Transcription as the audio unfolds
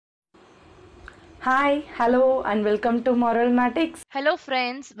Hi, hello, and welcome to Marvelmatix. Hello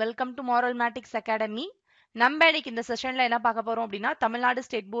friends, welcome to Marvelmatix Academy. நம்ம இன்னைக்கு இந்த செஷன்ல என்ன பார்க்க போறோம் அப்படின்னா Tamil Nadu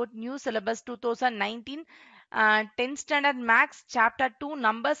state board new syllabus 2019 10th standard maths chapter 2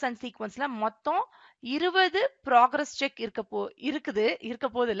 numbers and சீக்வன்ஸ்ல மொத்தம் 20 ப்ராக்ரஸ் செக் இருக்குது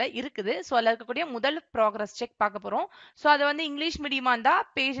ஸோ அதில் இருக்கக்கூடிய முதல் ப்ராக்ரஸ் செக் பார்க்க போறோம். ஸோ அது வந்து இங்கிலீஷ் மீடியமா இருந்தா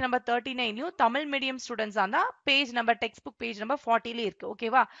பேஜ் நம்பர் 39லையும் தமிழ் மீடியம் ஸ்டூடெண்ட்ஸா இருந்தா page number text book page number 40ல இருக்கு.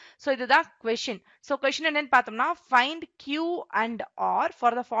 ஓகேவா? ஸோ இதுதான் கொஸ்டின். ஸோ கொஸ்டின் என்னன்னு பார்த்தோம்னா find Q and R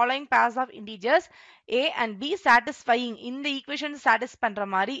for the following pairs of integers A and B satisfying இந்த ஈக்குவேஷன்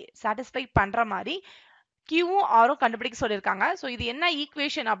satisfy பண்ற மாதிரி Qவும் Rவும் கண்டுபிடிக்க சொல்லியிருக்காங்க. ஸோ இது என்ன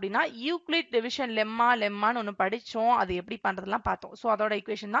ஈக்குவேஷன் அப்படின்னா யூக்ளிட் டிவிஷன் லெம்மான்னு ஒன்று படிச்சோம். அது எப்படி பண்றதுலாம் பார்த்தோம். ஸோ அதோட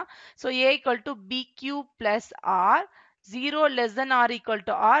ஈக்குவேஷன் தான். So A equal to BQ plus R 0 less than or equal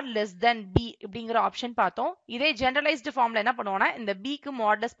to R less than B இப்படிங்கிற ஆப்ஷன் பார்த்தோம். இதே ஜெனரலைஸ்டு ஃபார்ம்ல என்ன பண்ணுவோம்னா இந்த பிக்கு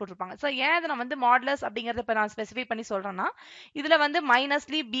மாடலஸ் போட்டிருப்பாங்க. ஸோ ஏன் இதை நான் வந்து மாடலஸ் அப்படிங்கறத இப்போ நான் ஸ்பெசிஃபை பண்ணி சொல்றேன்னா இதுல வந்து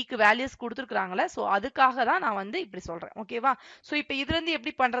மைனஸ்லி பிக்கு வேல்யூஸ் கொடுத்துருக்காங்களே, ஸோ அதுக்காக தான் நான் வந்து இப்படி சொல்றேன். ஓகேவா? ஸோ இப்போ இதுல இருந்து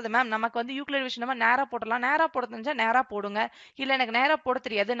எப்படி பண்றது மேம்? நமக்கு வந்து யூக்ளிட் டிவிஷன் நம்ம நேரா போடலாம். நேரா போட தெரிஞ்சா நேரா போடுங்க. இல்ல எனக்கு நேரா போட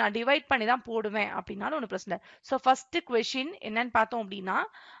தெரியாது, நான் டிவைட் பண்ணி தான் போடுவேன் அப்படின்னாலும் ஒன்றும் பிரச்சனை இல்லை. ஸோ ஃபர்ஸ்ட் கொஸ்டின் என்னன்னு பார்த்தோம் அப்படின்னா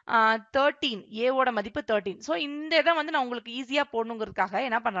 13 ஏவோட மதிப்பு 13. ஸோ இந்த இதை வந்து நான் உங்களுக்கு ஈஸியா போடணுங்கிறதுக்காக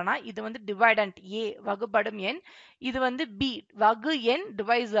என்ன பண்றேன்னா இது வந்து டிவைடன்ட் ஏ வகுபடும் எண், இது வந்து பி வகு எண்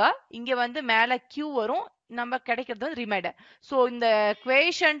டிவைசர், இங்க வந்து மேல Q வரும், நம்ம கிடைக்கிறது ரிமைண்டர். ஸோ இந்த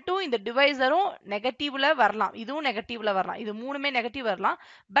குவேஷன் டு இந்த டிவைசரும் நெகட்டிவ்ல வரலாம், இதுவும் நெகட்டிவ்ல வரலாம், இது மூணுமே நெகட்டிவ் வரலாம்.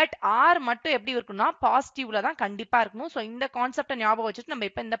 பட் ஆர் மட்டும் எப்படி இருக்குன்னா பாசிட்டிவ்ல தான் கண்டிப்பா இருக்கணும். ஸோ இந்த கான்செப்டை ஞாபகம் வச்சுட்டு நம்ம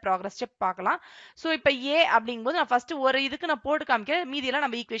இப்போ இந்த ப்ராக்ரஸ் ஸ்டெப் பார்க்கலாம். ஸோ இப்போ ஏ அப்படிங்கும்போது நான் ஃபர்ஸ்ட் ஒரு இதுக்கு நான் போட்டு காமிக்கிறேன், மீதியெல்லாம்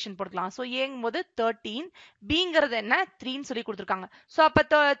நம்ம ஈக்குவேஷன் போட்டுக்கலாம். ஸோ ஏங்கும்போது 13, பிங்கிறது என்ன 3ன்னு சொல்லி கொடுத்துருக்காங்க. ஸோ அப்போ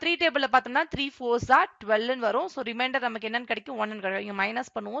 3 டேபிள்ல பார்த்தோம்னா 3 4s are 12ன்னு வரும். ஸோ ரிமைண்டர் நமக்கு என்னன்னு கிடைக்கும் 1ன்னு கிடைக்கும். இங்க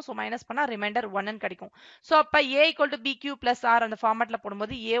மைனஸ் பண்ணுவோம். ஸோ மைனஸ் பண்ணா ரிமைண்டர் 1ன்னு கிடைக்கும். ஸோ அப்ப A equal to BQ plus R அந்த ஃபார்மேட்ல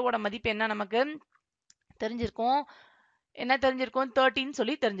போடும்போது ஏவோட மதிப்பு என்ன நமக்கு தெரிஞ்சிருக்கும்? என்ன தெரிஞ்சிருக்கும்? 13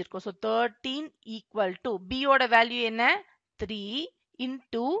 சொல்லி தெரிஞ்சிருக்கும். ஸோ 13 ஈக்குவல் டு B ஓட வேல்யூ என்ன 3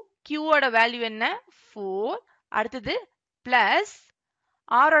 இன்டூ Q ஓட வேல்யூ என்ன 4, அடுத்தது பிளஸ்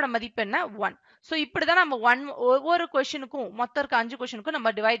ஆரோட மதிப்பு என்ன 1. ஸோ இப்படிதான் நம்ம ஒவ்வொரு கொஸ்டினுக்கும் மொத்தம் இருக்க 5 கொஸ்டினுக்கும் நம்ம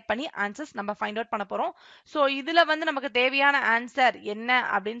டிவைட் பண்ணி ஆன்சர்ஸ் நம்ம ஃபைண்ட் அவுட் பண்ண போறோம். ஸோ இதுல வந்து நமக்கு தேவையான ஆன்சர் என்ன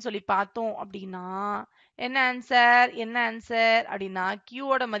அப்படின்னு சொல்லி பார்த்தோம் அப்படின்னா என்ன ஆன்சர் அப்படின்னா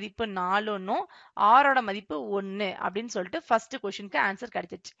கியூவோட மதிப்பு 4 ஆரோட மதிப்பு 1 அப்படின்னு சொல்லிட்டு ஃபர்ஸ்ட் கொஸ்டினுக்கு ஆன்சர்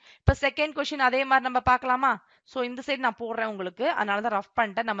கிடைச்சிச்சு. இப்போ செகண்ட் கொஸ்டின் அதே மாதிரி நம்ம பார்க்கலாமா? ஸோ இந்த சைடு நான் போடுறேன் உங்களுக்கு, அதனாலதான் ரஃப்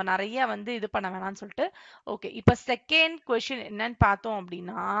பண்ணிட்டேன், நம்ம நிறைய வந்து இது பண்ண வேணாம்னு சொல்லிட்டு. ஓகே, இப்போ செகண்ட் கொஸ்டின் என்னன்னு பார்த்தோம்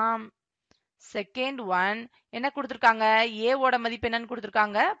அப்படின்னா செகண்ட் ஒன் என்ன கொடுத்துருக்காங்க? ஏவோட மதிப்பு என்னன்னு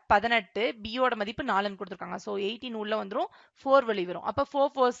கொடுத்துருக்காங்க 18, பியோட மதிப்பு 4ன்னு கொடுத்துருக்காங்க. ஸோ 18 உள்ள வந்துடும், 4 வெளியே வரும். அப்போ 4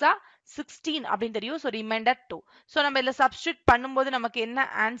 4s are 16 அப்படின்னு தெரியும். So remainder 2. ஸோ நம்ம இதில் சப்ஸ்டியூட் பண்ணும்போது நமக்கு என்ன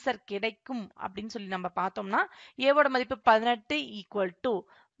ஆன்சர் கிடைக்கும் அப்படின்னு சொல்லி நம்ம பார்த்தோம்னா ஏவோட மதிப்பு 18 ஈக்குவல் டு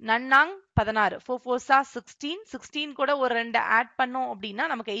நன்னாங் 16, 4 4s are 16, 16 கூட ஒரு 2 ஆட் பண்ணோம் அப்படின்னா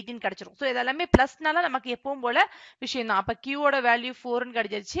நமக்கு 18 கிடைச்சிரும். ஸோ இதெல்லாமே பிளஸ்னால நமக்கு எப்பவும் போல விஷயம் தான். அப்ப கியூவோட வேல்யூ 4ன்னு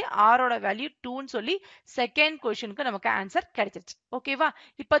கிடைச்சிருச்சு, ஆரோட வேல்யூ 2ன்னு சொல்லி செகண்ட் கொஸ்டினுக்கு நமக்கு ஆன்சர் கிடைச்சிருச்சு. ஓகேவா?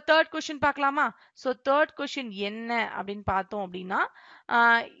 இப்போ தேர்ட் கொஸ்டின் பார்க்கலாமா? ஸோ தேர்ட் கொஸ்டின் என்ன அப்படின்னு பார்த்தோம் அப்படின்னா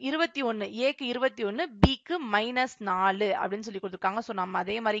 21, ஏக்கு 21, பிக்கு -4 அப்படின்னு சொல்லி கொடுத்துருக்காங்க. ஸோ நம்ம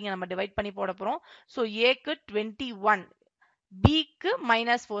அதே மாதிரி இங்க நம்ம டிவைட் பண்ணி போட போறோம். ஸோ ஏக்கு 21, பிக்கு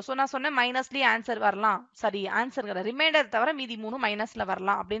 -4. ஸோ நான் சொன்னேன் மைனஸ்லயே ஆன்சர் வரலாம், சரி ஆன்சர் ரிமைண்டர் தவிர மீதி 3 மைனஸ்ல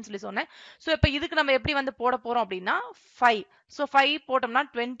வரலாம் அப்படின்னு சொல்லி சொன்னேன். ஸோ இப்போ இதுக்கு நம்ம எப்படி வந்து போட போறோம் அப்படின்னா 5. ஸோ 5 போட்டோம்னா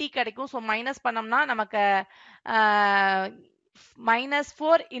 20 கிடைக்கும். ஸோ மைனஸ் பண்ணோம்னா நமக்கு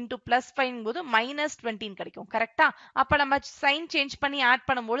 -4 இன்டூ +5 போது -20 கிடைக்கும். கரெக்டா? அப்ப நம்ம சைன் சேஞ்ச் பண்ணி ஆட்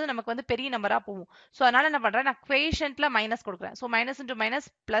பண்ணும்போது நமக்கு வந்து பெரிய நம்பரா போகும். ஸோ அதனால என்ன பண்றேன், நான் குவேஷன்ட்ல மைனஸ் கொடுக்குறேன். So minus into minus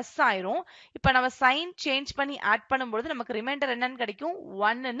plus ஆயிரும். இப்ப நம்ம சைன் சேஞ்ச் பண்ணி ஆட் பண்ணும்போது நமக்கு ரிமைண்டர் என்னன்னு கிடைக்கும்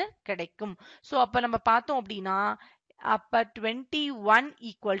 1ன்னு கிடைக்கும். ஸோ அப்ப நம்ம பார்த்தோம் அப்படின்னா அப்ப 21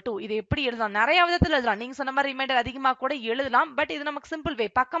 ஈக்குவல் டு இது எப்படி எழுதலாம்? நிறைய விதத்துல எழுதலாம். நீங்க சொன்ன மாதிரி ரிமைண்டர் அதிகமா கூட எழுதலாம். பட் இது நமக்கு சிம்பிள் வே,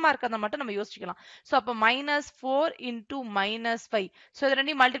 பக்கமா இருக்கிறத மட்டும் நம்ம யோசிக்கலாம். ஸோ அப்ப -4 இன்டூ -5. ஸோ இது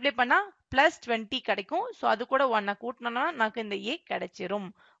ரெண்டையும் மல்டிப்ளை பண்ணா +20 கிடைக்கும். ஸோ அது கூட 1 கூட்டினோம்னா நமக்கு இந்த ஏ கிடைச்சிரும்.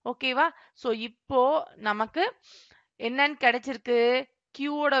 ஓகேவா? ஸோ இப்போ நமக்கு என்னன்னு கிடைச்சிருக்கு?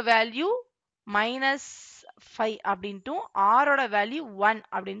 கியூவோட வேல்யூ -5 அப்படின்ட்டு ஆரோட வேல்யூ 1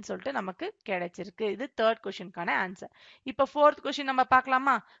 அப்படின்னு சொல்லிட்டு நமக்கு கிடைச்சிருக்கு. இது தேர்ட் கொஸ்டினுக்கான ஆன்சர். இப்போ ஃபோர்த் கொஸ்டின் நம்ம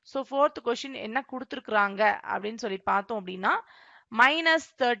பார்க்கலாமா? ஸோ ஃபோர்த் கொஸ்டின் என்ன கொடுத்துருக்குறாங்க அப்படின்னு சொல்லி பார்த்தோம் அப்படின்னா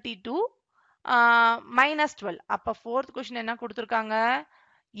 -32 -12. அப்ப ஃபோர்த் கொஸ்டின் என்ன கொடுத்துருக்காங்க?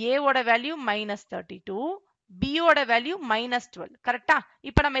 ஏவோட வேல்யூ -32, b ஓட வேல்யூ -12 கரெக்ட்டா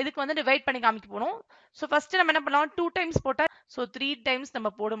இப்போ நம்ம இதுக்கு வந்து டிவைட் பண்ணி காமிக்க போறோம் சோ ஃபர்ஸ்ட் நம்ம என்ன பண்ணலாம் 2 டைம்ஸ் போட்டா சோ 3 டைம்ஸ்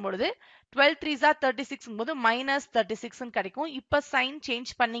நம்ம போடும் பொழுது 12 3s are 36 போது -36 ன்னு கிடைக்கும் இப்போ சைன்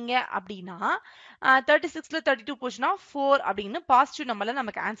சேஞ்ச் பண்ணீங்க அப்படினா 36 ல 32 போச்சுனா 4 அப்படினு பாசிட்டிவ் நம்பர்ல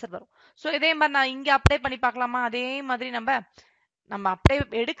நமக்கு ஆன்சர் வரும் சோ இதே மாதிரி நான் இங்க அப்ளை பண்ணி பார்க்கலாமா அதே மாதிரி நம்ம அப்படியே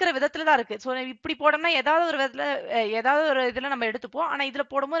எடுக்கிற விதத்துல தான் இருக்கு சோ இப்படி போடணும்னா ஏதாவது ஒரு விதத்துல ஏதாவது ஒரு இதுல நம்ம எடுத்துப்போம் ஆனா இதுல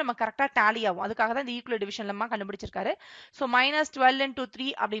போடும்போது நம்ம கரெக்டா டேலி ஆகும் அதுக்காக தான் இந்த equal division lemma கண்டுபிடிச்சிருக்காரு so -12 into 3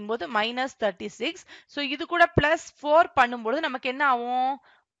 அப்படிங்கும்போது -36 சோ இது கூட +4 பண்ணும்போது நமக்கு என்ன ஆகும்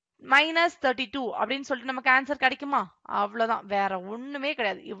 -32 அப்படின்னு சொல்லிட்டு நமக்கு ஆன்சர் கிடைக்குமா அவ்வளவுதான் வேற ஒண்ணுமே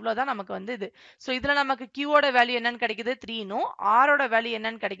கிடையாது இவ்வளவுதான் நமக்கு வந்து இது சோ இதுல நமக்கு q ஓட வேல்யூ என்னன்னு கிடைக்குது 3 னும் r ஓட வேல்யூ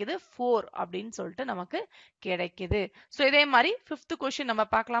என்னன்னு கிடைக்குது 4 அப்படின்னு சொல்லிட்டு நமக்கு கிடைக்குது சோ இதே மாதிரி 5th क्वेश्चन நம்ம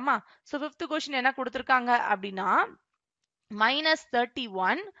பார்க்கலாமா சோ 5th क्वेश्चन என்ன கொடுத்திருக்காங்க அப்படினா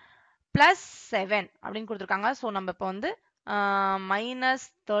 -31 +7 அப்படின்னு கொடுத்திருக்காங்க சோ நம்ம இப்ப வந்து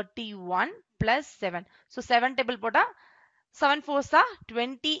 -31 +7 சோ 7 டேபிள் போட்டா 7 4s are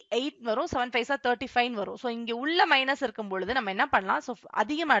 28 வரும் 7 5s are 35 வரும் சோ இங்க உள்ள மைனஸ் இருக்கும் பொழுது நம்ம என்ன பண்ணலாம் சோ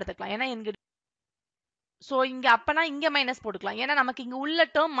அதிகமா எடுத்துக்கலாம் ஏன்னா இங்க சோ இங்க அப்பனா இங்க மைனஸ் போட்டுக்கலாம் ஏன்னா நமக்கு இங்க உள்ள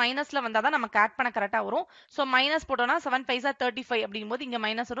டேர்ம் மைனஸ்ல வந்தாதான் நமக்கு ஆட் பண்ண கரெக்டா வரும் சோ மைனஸ் போட்டோம்னா 7 5s are 35 அப்படிங்கும்போது இங்க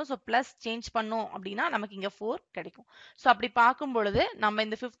மைனஸ் வரும் சோ பிளஸ் சேஞ்ச் பண்ணோம் அப்படின்னா நமக்கு இங்க 4 கிடைக்கும் சோ அப்படி பார்க்கும் பொழுது நம்ம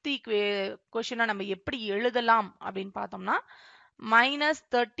இந்த 5th क्वेश्चனை நம்ம எப்படி எழுதலாம் அப்படின்னு பார்த்தோம்னா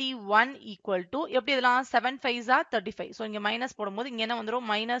 -31 equal to எப்படி இதெல்லாம் 7 5s are 35 சோ இங்க மைனஸ் போடும்போது இங்க என்ன வந்துரும்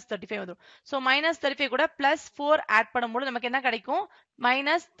 -35 வந்துரும் சோ -35 கூட +4 ஆட் பண்ணும்போது நமக்கு என்ன கிடைக்கும்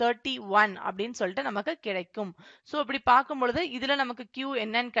 -31 அப்படின்னு சொல்லிட்டு நமக்கு கிடைக்கும் சோ இப்படி பார்க்கும் பொழுது இதுல நமக்கு q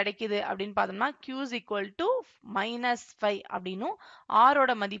என்னன்னு கிடைக்குது அப்படின்னு பார்த்தோம்னா q is equal to -5 அப்படினும் r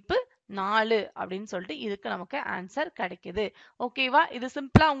ஓட மதிப்பு 4 அப்படின்னு சொல்லிட்டு இதுக்கு நமக்கு ஆன்சர் கிடைக்குது ஓகேவா இது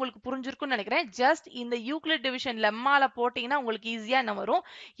சிம்பிளா உங்களுக்கு புரிஞ்சிருக்கும்னு நினைக்கிறேன் ஜஸ்ட் இந்த யூக்ளிட் டிவிஷன் லெம்மால போட்டீங்கன்னா உங்களுக்கு ஈஸியா என்ன வரும்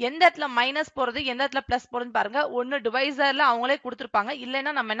எந்த இடத்துல மைனஸ் போறது எந்த இடத்துல பிளஸ் போறதுன்னு பாருங்க ஒன்னு டிவைசர்ல அவங்களே கொடுத்திருப்பாங்க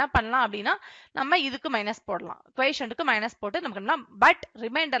இல்லைன்னா நம்ம என்ன பண்ணலாம் அப்படின்னா நம்ம இதுக்கு மைனஸ் போடலாம் குவேஷனுக்கு மைனஸ் போட்டு நமக்கு பட்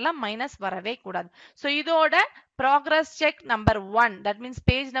ரிமைண்டர்ல மைனஸ் வரவே கூடாது சோ இதோட progress check number 1 that means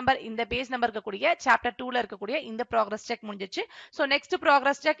page number இந்த பேஜ் நம்பர் இருக்கக்கூடிய chapter 2ல இருக்கக்கூடிய இந்த progress check முடிஞ்சிச்சு so next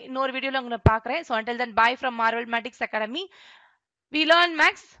progress check இன்னொரு வீடியோல உங்களை பார்க்கறேன் so until then bye from Marvelmatix Academy we learn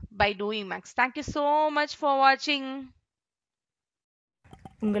max by doing max thank you so much for watching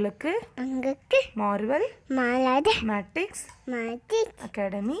உங்களுக்கு Marvelmatix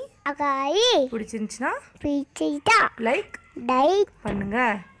Academy பிடிச்சிருந்துச்சுனா லைக் பண்ணுங்க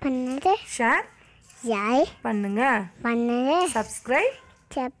ஷேர் பண்ணுங்க சப்ஸ்கிரைப்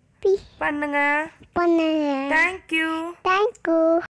பண்ணுங்க தேங்க் யூ